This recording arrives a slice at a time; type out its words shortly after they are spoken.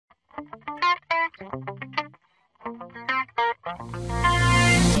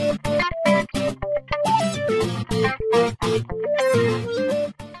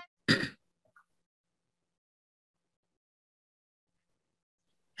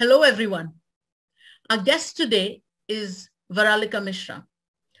Hello, everyone. Our guest today is Varalika Mishra.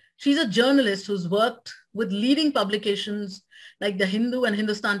 She's a journalist who's worked with leading publications like the Hindu and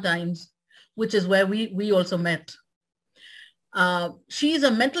Hindustan Times, which is where we also met. She is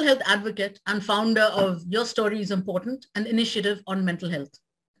a mental health advocate and founder of Your Story is Important, an initiative on mental health.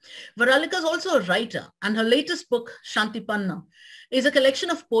 Varalika is also a writer, and her latest book, Shanti Panna, is a collection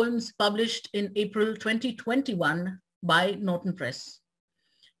of poems published in April 2021 by Norton Press.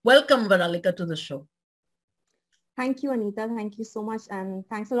 Welcome, Varalika, to the show. Thank you, Anita. Thank you so much. And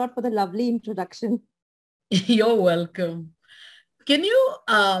thanks a lot for the lovely introduction. You're welcome. Can you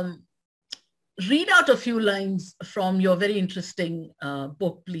read out a few lines from your very interesting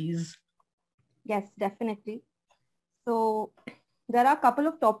book, please? Yes, definitely. So there are a couple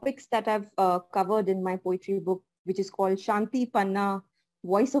of topics that I've covered in my poetry book, which is called Shanti Panna,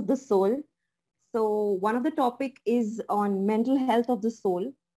 Voice of the Soul. So one of the topic is on mental health of the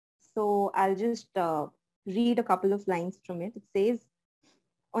soul. So I'll just read a couple of lines from it. It says,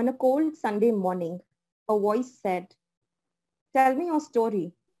 on a cold Sunday morning, a voice said, "Tell me your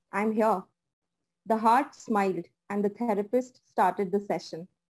story. I'm here." The heart smiled and the therapist started the session.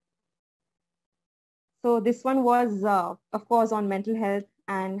 So this one was, of course, on mental health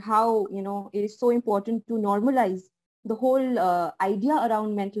and how, it is so important to normalize the whole idea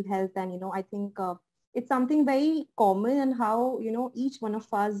around mental health. And, I think it's something very common, and how, each one of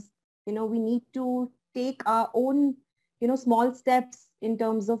us, we need to take our own, small steps in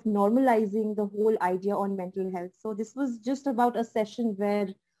terms of normalizing the whole idea on mental health. So this was just about a session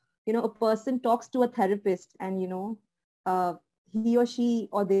where, a person talks to a therapist, and, he or she,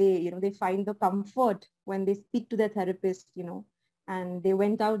 or they, they find the comfort when they speak to their therapist, and they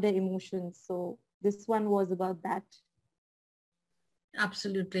went out their emotions. So this one was about that.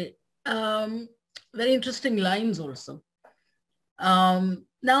 Absolutely. Very interesting lines also.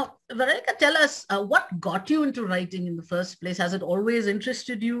 Now, Varalika, tell us what got you into writing in the first place? Has it always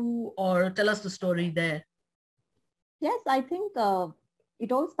interested you, or tell us the story there? Yes, I think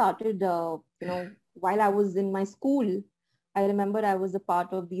it all started, while I was in my school. I remember I was a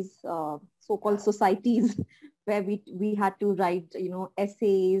part of these so-called societies where we had to write,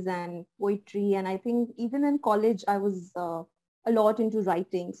 essays and poetry. And I think even in college, I was a lot into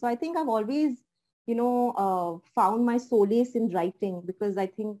writing. So I think I've always, found my solace in writing, because I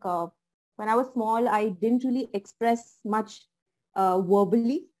think when I was small, I didn't really express much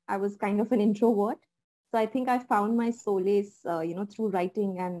verbally. I was kind of an introvert. So I think I found my solace, through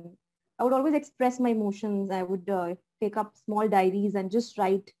writing. And I would always express my emotions. I would take up small diaries and just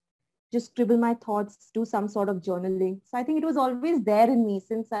write, just scribble my thoughts, do some sort of journaling. So I think it was always there in me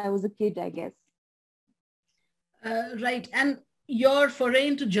since I was a kid, I guess. Right. And your foray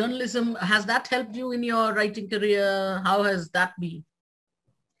into journalism, has that helped you in your writing career? How has that been?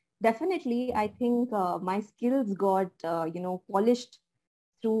 Definitely. I think my skills got, polished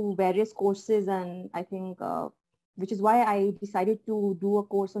through various courses. And I think, which is why I decided to do a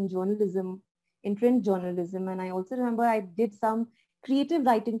course on journalism, in print journalism. And I also remember I did some creative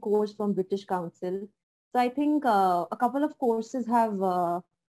writing course from British Council. So I think a couple of courses have, I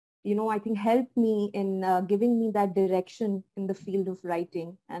think helped me in giving me that direction in the field of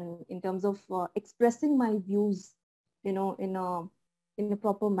writing, and in terms of expressing my views, in a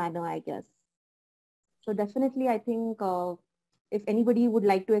proper manner, I guess. So definitely, I think if anybody would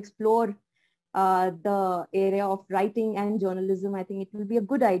like to explore the area of writing and journalism, I think it will be a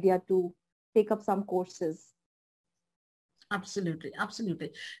good idea to take up some courses. Absolutely,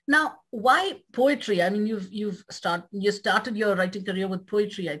 absolutely. Now, why poetry? I mean, you started your writing career with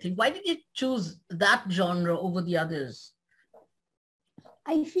poetry, I think. Why did you choose that genre over the others?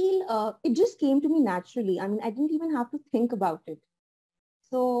 I feel it just came to me naturally. I mean, I didn't even have to think about it.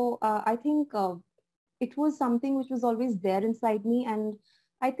 So I think it was something which was always there inside me. And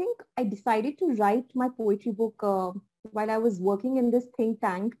I think I decided to write my poetry book while I was working in this think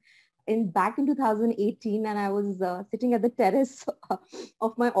tank back in 2018. And I was sitting at the terrace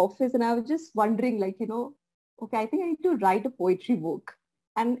of my office, and I was just wondering, like, okay, I think I need to write a poetry book.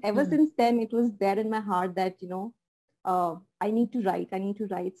 And ever since then, it was there in my heart that, I need to write.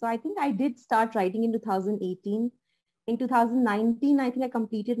 So I think I did start writing in 2018. In 2019, I think I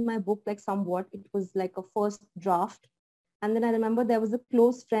completed my book like somewhat. It was like a first draft. And then I remember there was a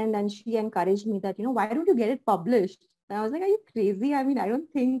close friend, and she encouraged me that, why don't you get it published? And I was like, are you crazy? I mean, I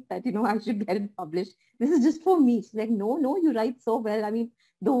don't think that, I should get it published. This is just for me. She's like, no, you write so well. I mean,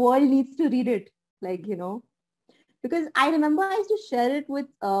 the world needs to read it. Like, because I remember I used to share it with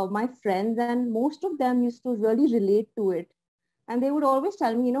my friends, and most of them used to really relate to it. And they would always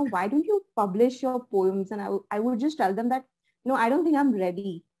tell me, why don't you publish your poems? And I would just tell them that, no, I don't think I'm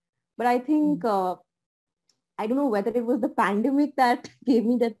ready. But I think, I don't know whether it was the pandemic that gave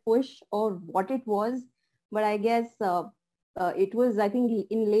me that push or what it was. But I guess it was, I think,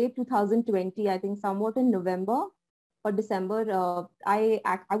 in late 2020, I think somewhat in November or December, I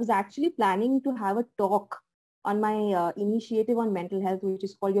was actually planning to have a talk on my initiative on mental health, which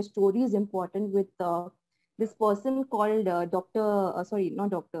is called Your Story is Important, with this person called not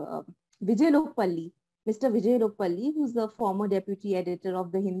Dr. Vijay Lokpalli, Mr. Vijay Lokpalli, who's the former deputy editor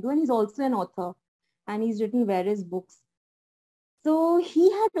of The Hindu, and he's also an author, and he's written various books. So he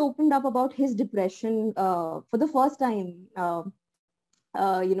had opened up about his depression for the first time, on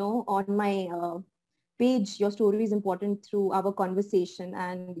my page, Your Story is Important, through our conversation.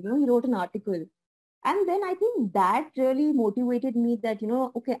 And, he wrote an article. And then I think that really motivated me that,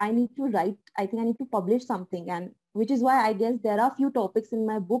 okay, I need to write, I think I need to publish something. And which is why I guess there are a few topics in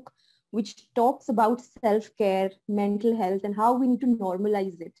my book which talks about self-care, mental health, and how we need to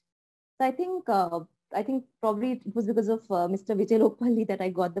normalize it. So I think probably it was because of Mr. Vijay Lokpalli that I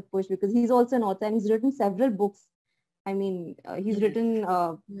got the push, because he's also an author and he's written several books. I mean, he's written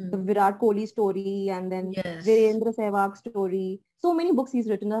the Virat Kohli story, and then Virendra Sehwag's story. So many books he's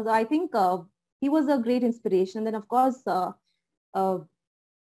written. So I think he was a great inspiration. And then, of course, uh,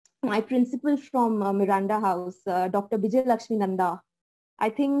 my principal from Miranda House, Dr. Vijay Lakshmi Nanda, I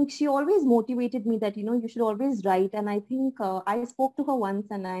think she always motivated me that, you should always write. And I think I spoke to her once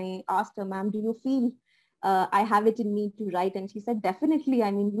and I asked her, ma'am, do you feel I have it in me to write? And she said, definitely. I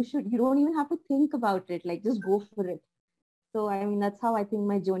mean, you don't even have to think about it. Like, just go for it. So, I mean, that's how I think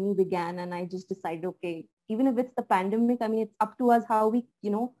my journey began. And I just decided, okay, even if it's the pandemic, I mean, it's up to us how we,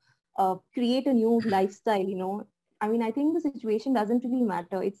 create a new lifestyle. I mean, I think the situation doesn't really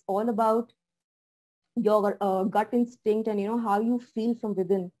matter. It's all about your gut instinct and, how you feel from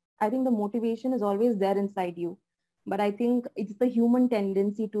within. I think the motivation is always there inside you. But I think it's the human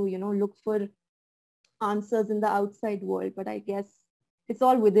tendency to, look for answers in the outside world. But I guess it's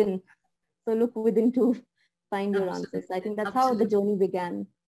all within. So look within to find your answers. I think that's how the journey began.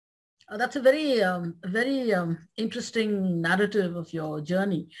 That's a very interesting narrative of your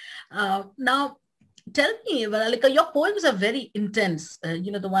journey. Now, tell me, Varalika, your poems are very intense.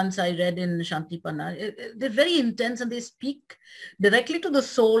 The ones I read in Shanti Panna, they're very intense and they speak directly to the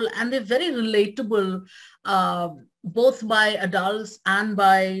soul, and they're very relatable, both by adults and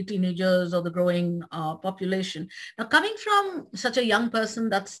by teenagers or the growing population. Now, coming from such a young person,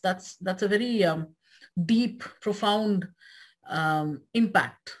 that's a very deep, profound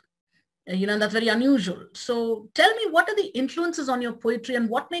impact. That's very unusual. So tell me, what are the influences on your poetry and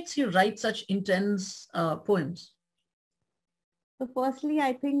what makes you write such intense poems? So firstly,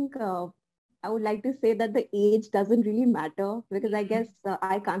 I think I would like to say that the age doesn't really matter, because I guess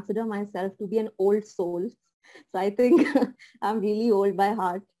I consider myself to be an old soul. So I think I'm really old by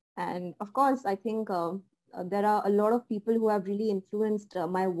heart. And of course, I think there are a lot of people who have really influenced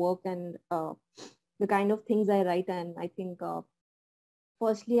my work and the kind of things I write. And I think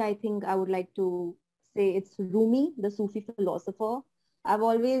firstly, I think I would like to say it's Rumi, the Sufi philosopher. I've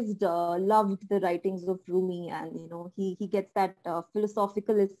always loved the writings of Rumi, and he gets that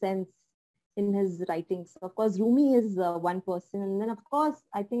philosophical essence in his writings. Of course, Rumi is one person, and then of course,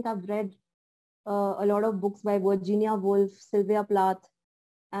 I think I've read a lot of books by Virginia Woolf, Sylvia Plath,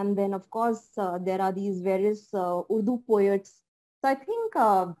 and then of course there are these various Urdu poets. So I think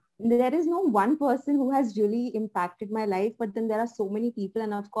there is no one person who has really impacted my life, but then there are so many people.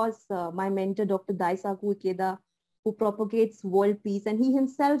 And of course, my mentor, Dr. Daisaku Ikeda, who propagates world peace, and he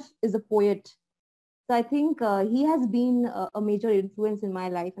himself is a poet. So I think he has been a major influence in my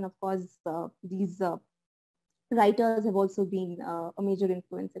life. And of course, these writers have also been a major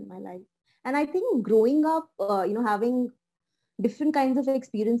influence in my life. And I think growing up, having different kinds of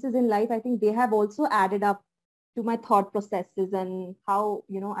experiences in life, I think they have also added up to my thought processes and how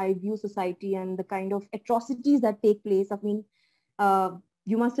I view society and the kind of atrocities that take place. I mean,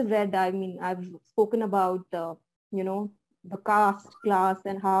 you must have read, I mean, I've spoken about the caste, class,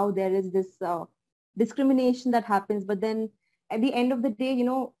 and how there is this discrimination that happens. But then at the end of the day,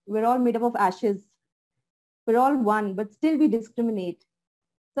 we're all made up of ashes. We're all one, but still we discriminate.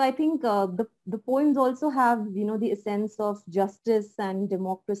 So I think the poems also have, the essence of justice and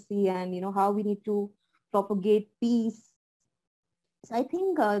democracy, and, how we need to propagate peace. So I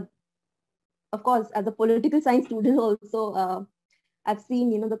think, of course, as a political science student also, I've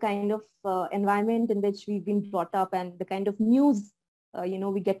seen, the kind of environment in which we've been brought up and the kind of news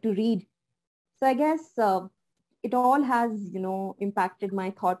we get to read. So I guess it all has, impacted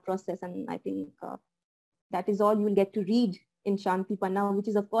my thought process. And I think that is all you'll get to read in Shanti Panna, which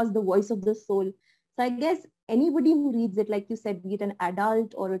is, of course, the voice of the soul. So I guess anybody who reads it, like you said, be it an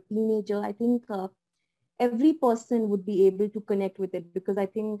adult or a teenager, I think every person would be able to connect with it, because I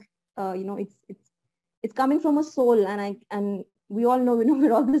think, it's coming from a soul, and we all know,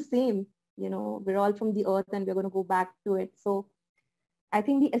 we're all the same. We're all from the earth, and we're going to go back to it. So I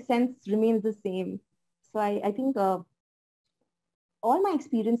think the essence remains the same. So I think all my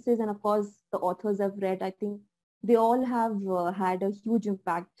experiences, and of course the authors I've read, I think they all have had a huge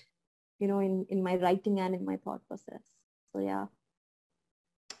impact, in my writing and in my thought process. So yeah.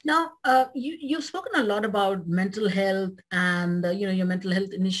 Now, you've spoken a lot about mental health and, your mental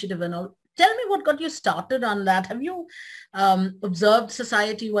health initiative and all. Tell me what got you started on that. Have you observed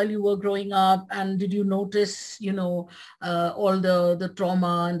society while you were growing up? And did you notice, all the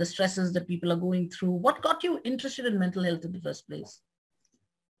trauma and the stresses that people are going through? What got you interested in mental health in the first place?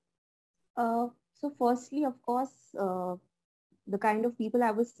 So firstly, of course, the kind of people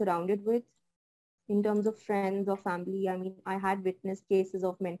I was surrounded with, in terms of friends or family, I mean, I had witnessed cases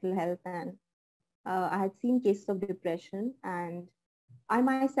of mental health, and I had seen cases of depression, and I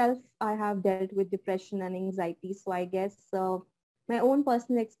myself, I have dealt with depression and anxiety. So I guess my own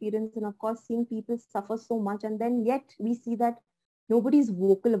personal experience, and of course, seeing people suffer so much, and then yet we see that nobody's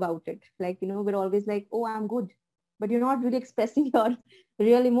vocal about it. Like, we're always like, oh, I'm good. But you're not really expressing your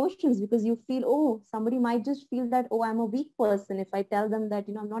real emotions, because you feel, oh, somebody might just feel that, oh, I'm a weak person if I tell them that,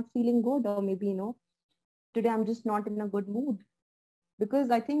 I'm not feeling good, or maybe, today I'm just not in a good mood.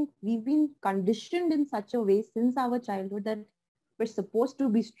 Because I think we've been conditioned in such a way since our childhood that we're supposed to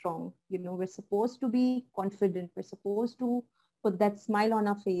be strong, we're supposed to be confident, we're supposed to put that smile on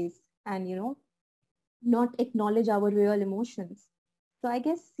our face, and not acknowledge our real emotions. So I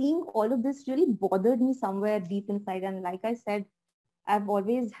guess seeing all of this really bothered me somewhere deep inside. And like I said, I've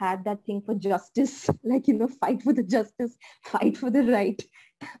always had that thing for justice, like, fight for the justice, fight for the right.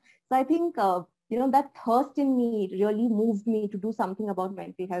 So I think, that thirst in me really moved me to do something about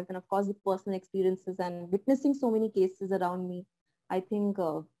mental health. And of course, the personal experiences and witnessing so many cases around me, I think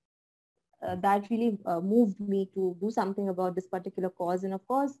that really moved me to do something about this particular cause. And of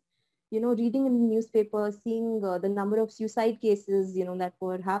course, reading in the newspaper, seeing the number of suicide cases, that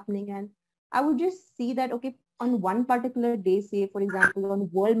were happening. And I would just see that, okay, on one particular day, say, for example, on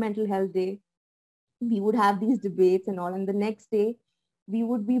World Mental Health Day, we would have these debates and all. And the next day, we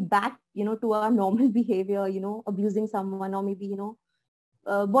would be back, to our normal behavior, abusing someone, or maybe,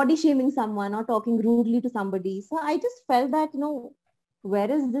 body shaming someone, or talking rudely to somebody. So I just felt that, where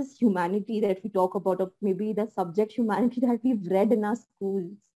is this humanity that we talk about, or maybe the subject humanity that we've read in our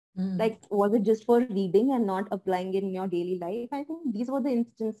schools? Like, was it just for reading and not applying it in your daily life? I think these were the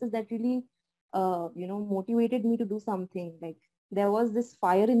instances that really, motivated me to do something. Like, there was this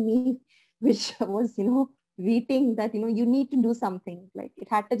fire in me, which was, waiting that, you need to do something. Like, it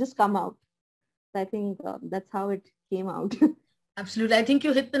had to just come out. So I think that's how it came out. Absolutely. I think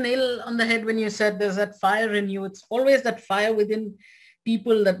you hit the nail on the head when you said there's that fire in you. It's always that fire within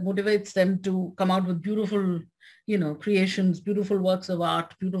people that motivates them to come out with beautiful, creations, beautiful works of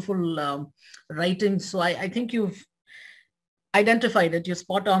art, beautiful writing. So I think you've identified it. You're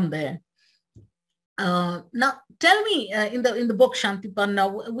spot on there. Now, tell me, in the book Shanti Panna,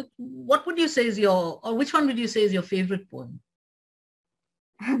 what would you say is or which one would you say is your favorite poem?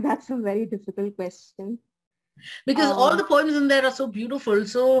 That's a very difficult question. Because all the poems in there are so beautiful.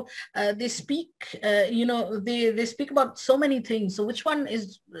 So they speak, they speak about so many things. So which one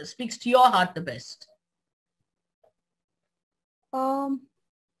speaks to your heart the best? I'll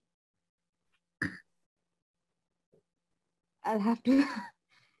have to,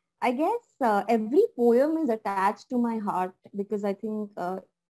 I guess every poem is attached to my heart, because I think,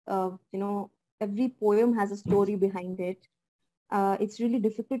 every poem has a story behind it. It's really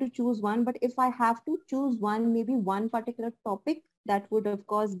difficult to choose one, but if I have to choose one, maybe one particular topic, that would of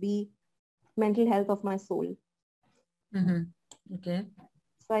course be mental health of my soul. Mm-hmm. Okay.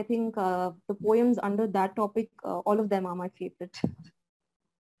 So I think the poems under that topic, all of them are my favorite.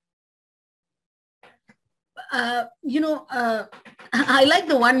 I like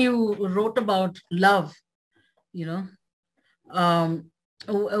the one you wrote about love,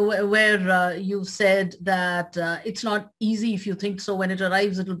 where you said that it's not easy if you think so. When it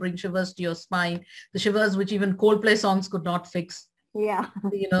arrives, it'll bring shivers to your spine, the shivers which even Coldplay songs could not fix. Yeah.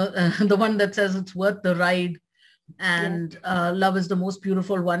 The one that says it's worth the ride, and yes. Love is the most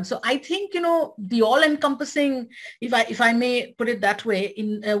beautiful one. So I think, the all-encompassing, if I may put it that way,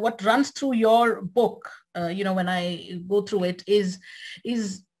 in what runs through your book when I go through it, is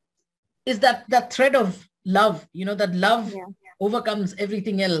that thread of love, that love Yeah, overcomes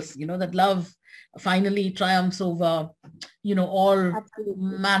everything else, that love finally triumphs over, all absolutely.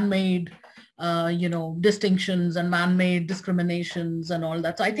 man-made, distinctions and man-made discriminations and all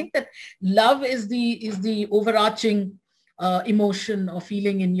that. So I Yeah. think that love is the overarching emotion or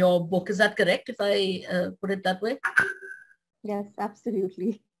feeling in your book. Is that correct, if I put it that way? Yes,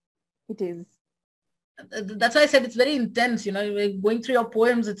 absolutely. It is. That's why I said it's very intense. Going through your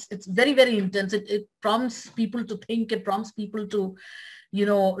poems, it's very, very intense. It prompts people to think. It prompts people to,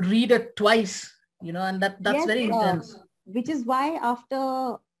 read it twice. And that's Yes, very intense. which is why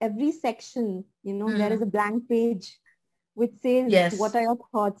after every section, there is Mhm. a blank page which says, what Yes, are your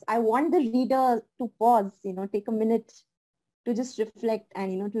thoughts? I want the reader to pause, take a minute to just reflect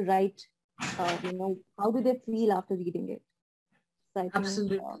and, to write, how do they feel after reading it? So I think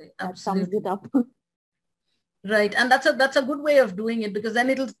absolutely, that sums it absolutely. up. Right, and that's a good way of doing it, because then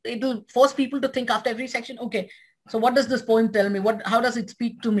it'll force people to think after every section. Okay, so what does this poem tell me? How does it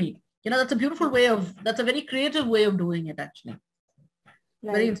speak to me? That's a beautiful way of. That's a very creative way of doing it, actually.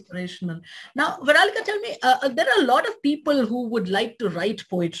 Very Right. inspirational. Now, Varalika, tell me, there are a lot of people who would like to write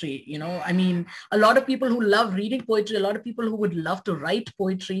poetry. I mean, a lot of people who love reading poetry, a lot of people who would love to write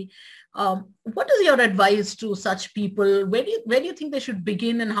poetry. What is your advice to such people? Where do you think they should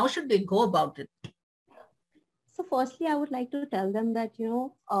begin, and how should they go about it? So firstly, I would like to tell them that,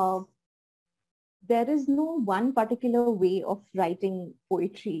 there is no one particular way of writing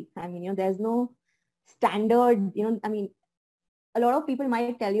poetry. I mean, there's no standard, I mean, a lot of people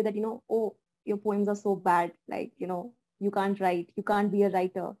might tell you that, oh, your poems are so bad. Like, you can't write, you can't be a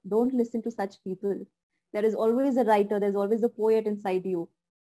writer. Don't listen to such people. There is always a writer, there's always a poet inside you.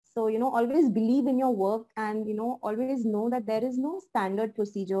 So, always believe in your work and, always know that there is no standard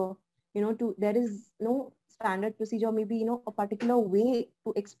procedure, there is no standard procedure, maybe, a particular way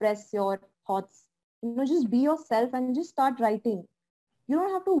to express your thoughts. Just be yourself and just start writing. You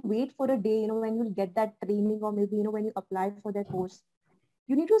don't have to wait for a day, when you'll get that training, or maybe, when you apply for that course.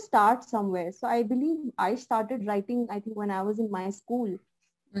 You need to start somewhere. So I believe I started writing, I think, when I was in my school.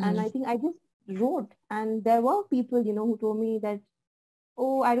 And I Mhm. think I just wrote. And there were people, who told me that,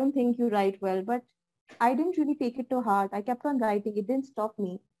 oh, I don't think you write well. But I didn't really take it to heart. I kept on writing. It didn't stop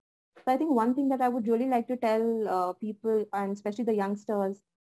me. So I think one thing that I would really like to tell people, and especially the youngsters,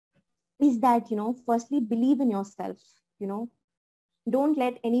 is that, firstly, believe in yourself. You know, don't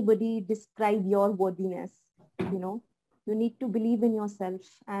let anybody describe your worthiness. you know you need to believe in yourself,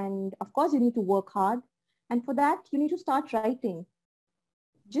 and of course you need to work hard, and for that you need to start writing.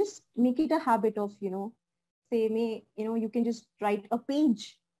 Just make it a habit of, say, you can just write a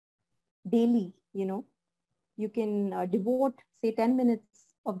page daily. You can devote, say, 10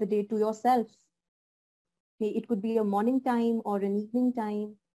 minutes of the day to yourself. It could be a morning time or an evening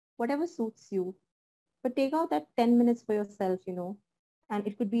time, whatever suits you, but take out that 10 minutes for yourself. And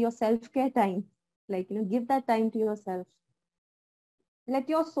it could be your self-care time. Like, give that time to yourself. Let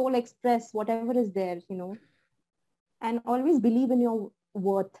your soul express whatever is there. And always believe in your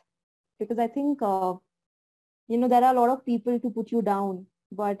worth. Because I think, there are a lot of people to put you down,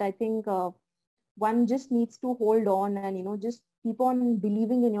 but I think one just needs to hold on and, just keep on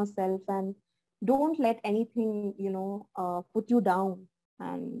believing in yourself, and don't let anything, put you down.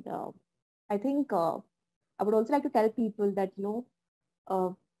 And I think I would also like to tell people that,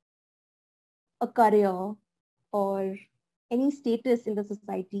 uh, a career or any status in the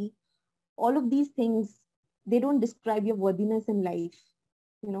society, all of these things, they don't describe your worthiness in life.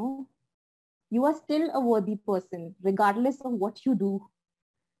 You know, you are still a worthy person, regardless of what you do.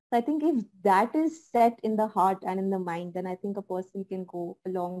 So I think if that is set in the heart and in the mind, then I think a person can go a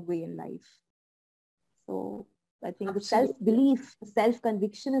long way in life. So I think the Absolutely. self-belief,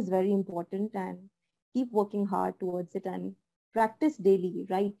 self-conviction is very important, and keep working hard towards it and practice daily,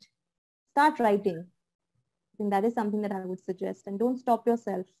 write. Start writing. I think that is something that I would suggest, and don't stop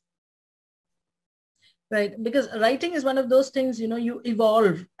yourself. Right, because writing is one of those things, you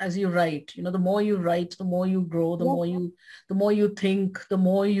evolve as you write. The more you write, the more you grow, the Yes, more you think, the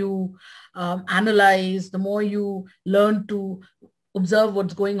more you analyze, the more you learn to observe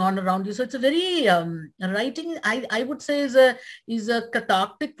what's going on around you. So it's a very writing, I would say, is a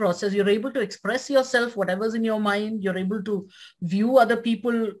cathartic process. You're able to express yourself, whatever's in your mind. You're able to view other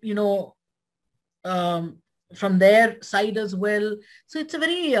people, um, from their side as well. So it's a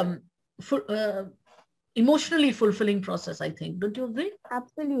very full, emotionally fulfilling process, I think. Don't you agree?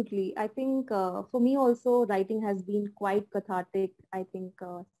 absolutely. I think for me also, writing has been quite cathartic. I think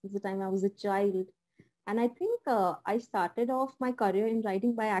since the time I was a child. And I think I started off my career in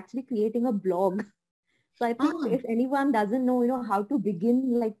writing by actually creating a blog. So I think Ah, if anyone doesn't know, how to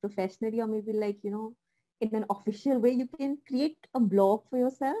begin like professionally or maybe like, in an official way, you can create a blog for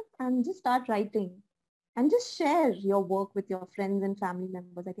yourself and just start writing and just share your work with your friends and family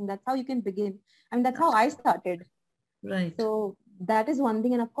members. I think that's how you can begin. I mean, that's how I started. right. So that is one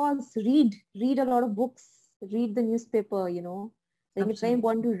thing. And of course, read a lot of books, read the newspaper, I think it's very Absolutely.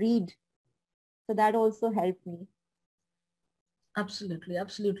 important to read. So that also helped me. Absolutely,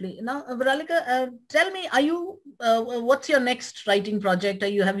 absolutely. Now, Varalika, tell me, are you? What's your next writing project?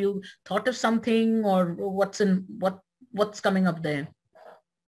 Have you thought of something, or what's coming up there?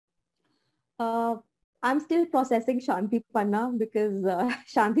 Uh, I'm still processing Shanti Panna because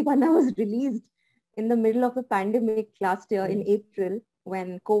Shanti Panna was released in the middle of the pandemic last year in April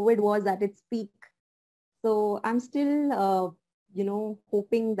when COVID was at its peak. So I'm still,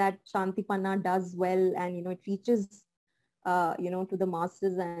 hoping that Shanti Panna does well and, it reaches, to the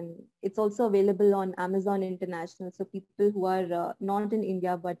masses. And it's also available on Amazon International. So people who are not in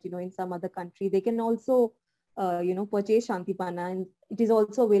India, but, in some other country, they can also, purchase Shanti Panna. And it is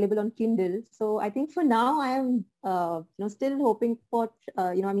also available on Kindle. So I think for now, I am, still hoping for,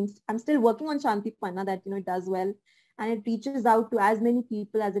 I'm still working on Shanti Panna that, it does well and it reaches out to as many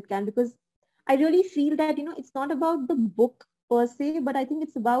people as it can, because I really feel that, it's not about the book per se, but I think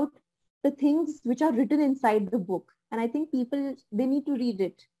it's about the things which are written inside the book. And I think people, they need to read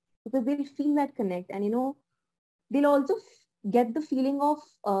it because they'll feel that connect. And, they'll also get the feeling of,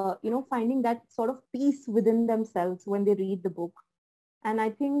 finding that sort of peace within themselves when they read the book. And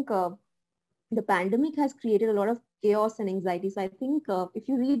I think the pandemic has created a lot of chaos and anxiety. So I think if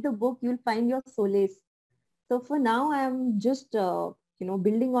you read the book, you'll find your solace. So for now, I'm just,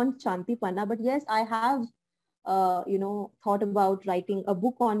 building on Shanti Panna. But yes, I have, thought about writing a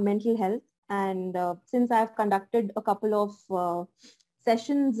book on mental health. And since I've conducted a couple of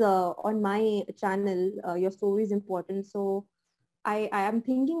sessions on my channel, Your Story is Important. So I am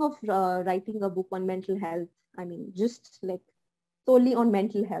thinking of writing a book on mental health. I mean, just like solely on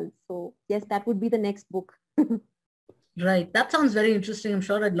mental health. So yes, that would be the next book. Right. That sounds very interesting. I'm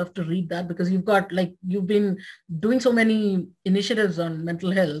sure I'd love to read that because you've been doing so many initiatives on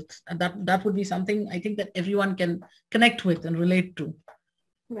mental health, and that would be something I think that everyone can connect with and relate to.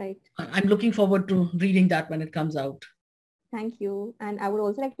 Right. I'm looking forward to reading that when it comes out. Thank you. And I would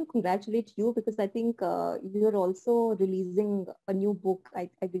also like to congratulate you because I think you're also releasing a new book, I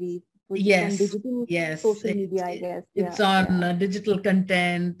believe. It's on Yes, digital yes. social media, I guess. It's Yeah, on yeah. digital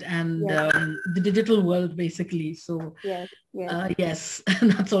content and Yes, the digital world, basically. So, yes, yes. yes,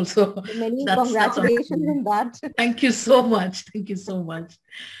 that's also, So many that's congratulations awesome. on that. Thank you so much. Thank you so much.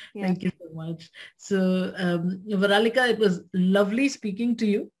 Yeah, Thank you so much. So, Varalika, it was lovely speaking to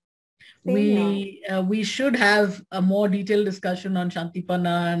you. same here. We should have a more detailed discussion on Shanti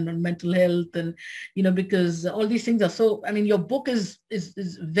Panna and on mental health, and because all these things are so. I mean, your book is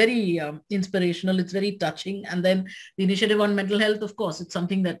very inspirational. It's very touching, and then the initiative on mental health, of course, it's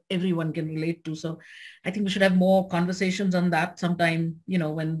something that everyone can relate to. So, I think we should have more conversations on that sometime.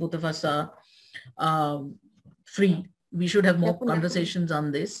 When both of us are um, free. We should have more Definitely. conversations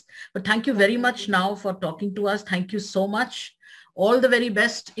on this. But thank you very much Definitely. now for talking to us. Thank you so much. All the very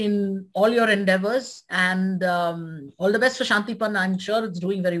best in all your endeavors, and all the best for Shanti Panna. I'm sure it's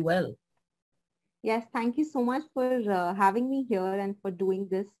doing very well. Yes, thank you so much for having me here and for doing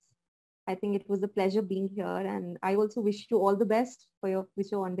this. I think it was a pleasure being here. And I also wish you all the best for your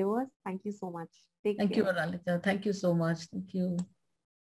future endeavors. Thank you so much. Take Thank you, care. Varalika. Thank you so much. Thank you.